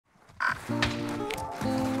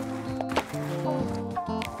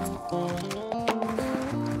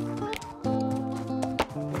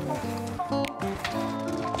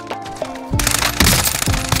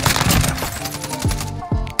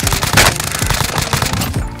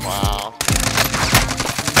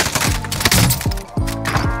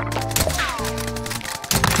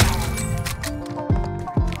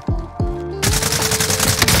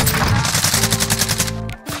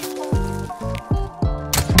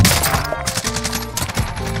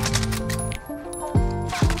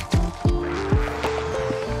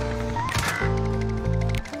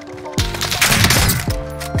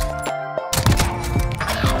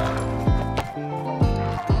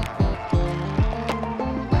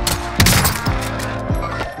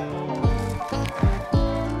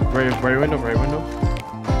Right window, right window.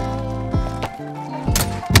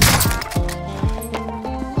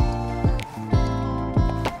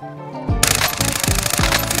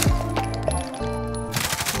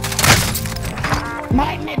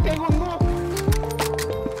 ¡Mike, me pegó un no!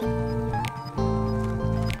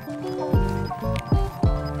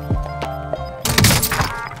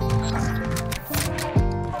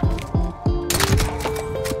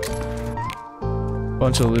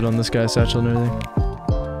 Bunch of loot on this guy's satchel and everything.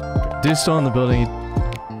 Dude's still in the building.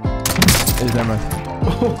 He's never mind.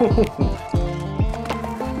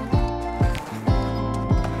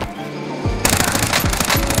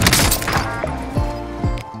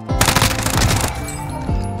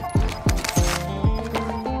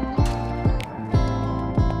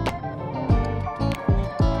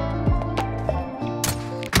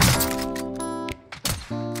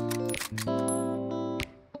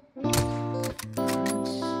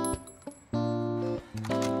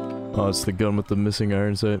 Oh, it's the gun with the missing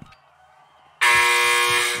iron sight.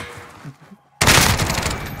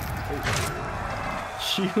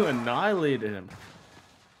 You annihilated him.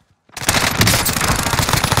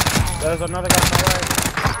 There's another guy on my right.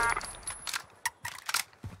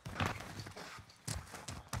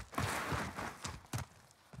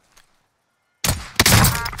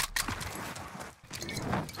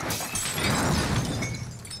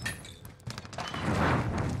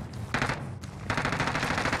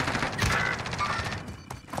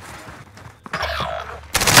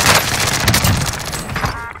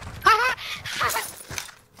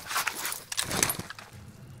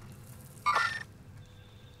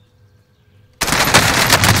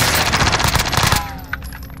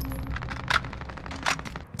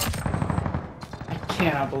 I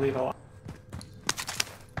cannot believe it.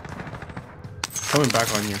 Coming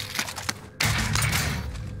back on you.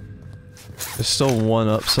 There's still one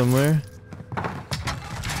up somewhere.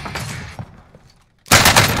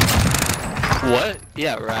 What?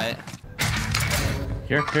 Yeah, right.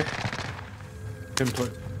 Here. Can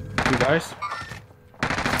put 2 guys.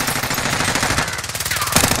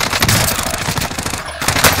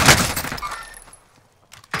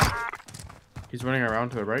 He's running around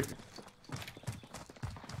to the right.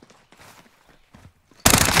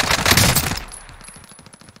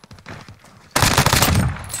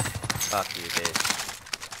 Fuck you, dude.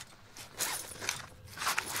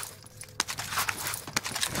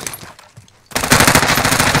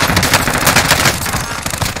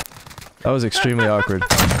 That was extremely awkward.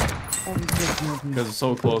 Because it's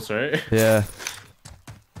so close, right? Yeah.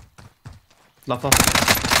 Left.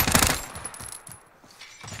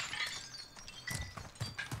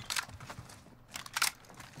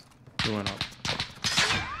 He went up.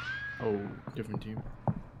 Oh, different team.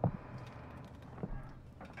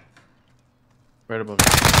 Right above you.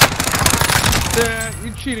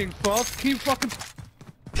 You cheating, fuck. Keep fucking.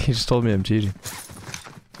 He just told me I'm cheating.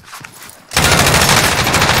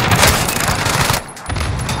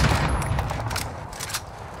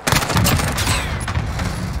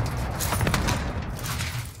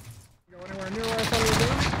 Go anywhere near where I thought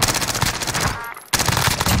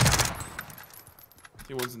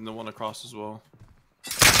He was in the one across as well.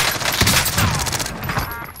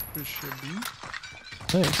 it should be.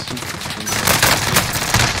 Thanks.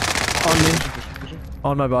 On me.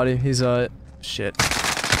 On my body. He's shit.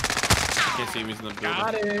 Can't see him, he's in the building.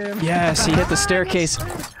 Got him. Yes, he hit the staircase.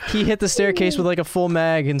 He hit the staircase with like a full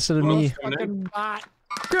mag instead of me. Fucking bot.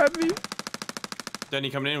 Grab me. Danny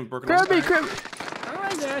coming in with broken Grab me, arms. grab me.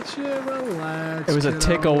 I got you. Relax. It was a kiddo.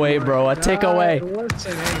 tick away, bro. A tick away.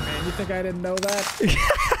 Listen, hey man, you think I didn't know that?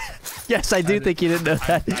 Yes, I do think you didn't know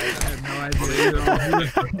that. I had no idea. You know,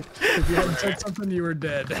 if you hadn't said something, you were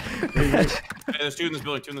dead. Hey, there's 2 in this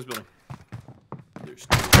building, 2 in this building. There's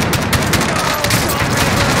 2.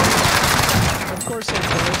 Of course, I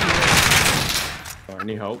Oh, I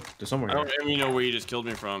need help. There's someone I here. don't even know where you just killed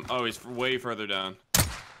me from. Oh, he's way further down.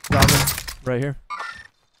 Diamond, right here.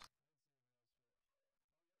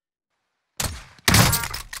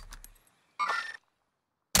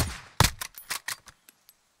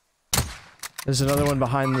 There's another one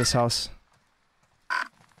behind this house.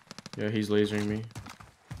 Yeah, he's lasering me.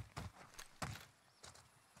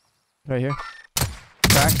 Right here.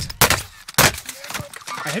 Cracked.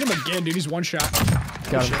 I hit him again, dude. He's one shot.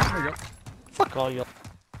 Got him. There you go. Fuck all you.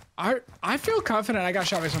 I feel confident I got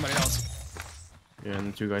shot by somebody else. Yeah,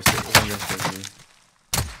 and the two guys take one guy takes me.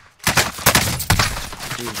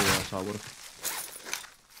 Who's the last top?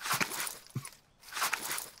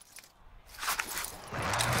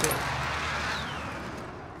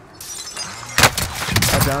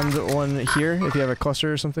 I downed one here. If you have a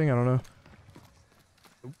cluster or something, I don't know.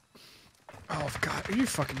 Oh God, are you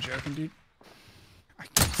fucking joking, dude?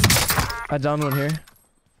 I downed one here.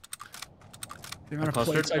 The amount of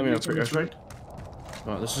Cluster? plates I I mean, used on this right?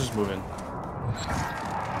 Oh, this is moving.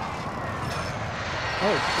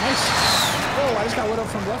 Oh, nice. Oh, I just got lit up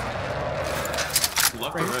from left.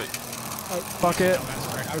 Left or right? Oh, Fuck it. no, that's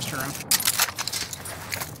right. I was turned around.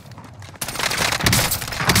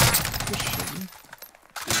 Good shit, man.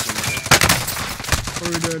 What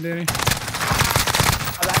are we doing, Danny?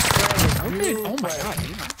 Okay. Oh my God,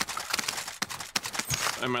 dude.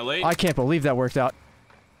 Am I late? I can't believe that worked out.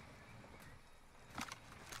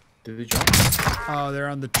 Did they jump? Oh, they're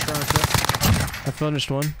on the truck. Yeah. I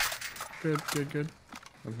finished one. Good, good, good.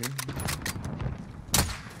 Okay.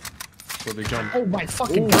 So they jump. Oh my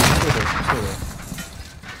fucking Ooh, God. still there, still there.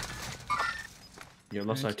 Yeah,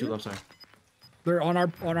 left side, two left side. They're on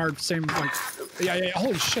our same like. Yeah.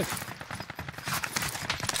 Holy shit.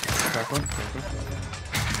 Crack one, crack one.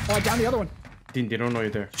 Oh, I downed the other one. Dean, they don't know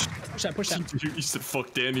you're there. Push that. Push that. You said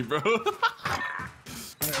fuck Danny, bro.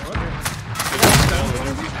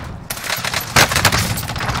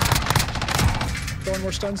 Throwing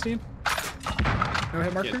more stuns, Dean. No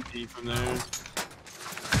hit marker. Get D from there. He's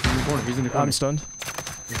in the corner, he's in the corner. I'm stunned.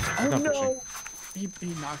 Oh Not no! pushing.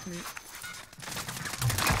 He knocked me.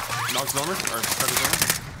 Knocks Norman? Or Trevor's Norman?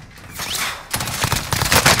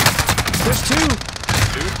 There's two!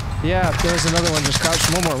 Two? Yeah, there's another one just crouched.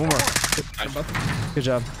 One more. Nice. Good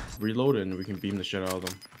job. Reload it and we can beam the shit out of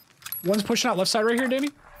them. One's pushing out left side right here, Danny.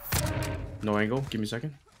 No angle, give me a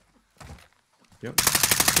second. Yep.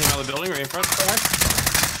 Came out of the building right in front.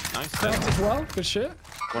 Cracked. Nice. Cracked as well. Good shit.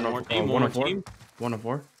 One more of team, one one of more four. team. One of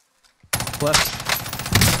four. Left.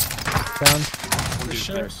 Down. One Good dude.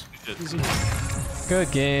 shit. Nice. Good shit. Easy.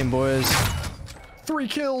 Good game, boys. 3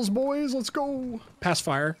 kills, boys. Let's go. Pass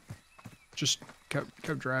fire. Just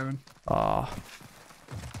kept driving. Aw.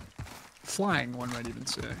 Flying, one might even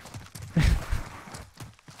say.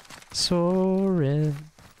 Soaring.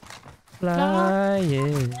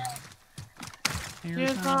 Flying.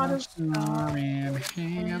 Here's not a storm happy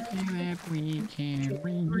that we can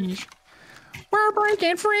reach. We're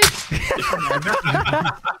breaking free.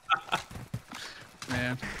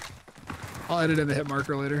 Man, I'll edit in the hit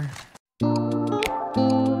marker later.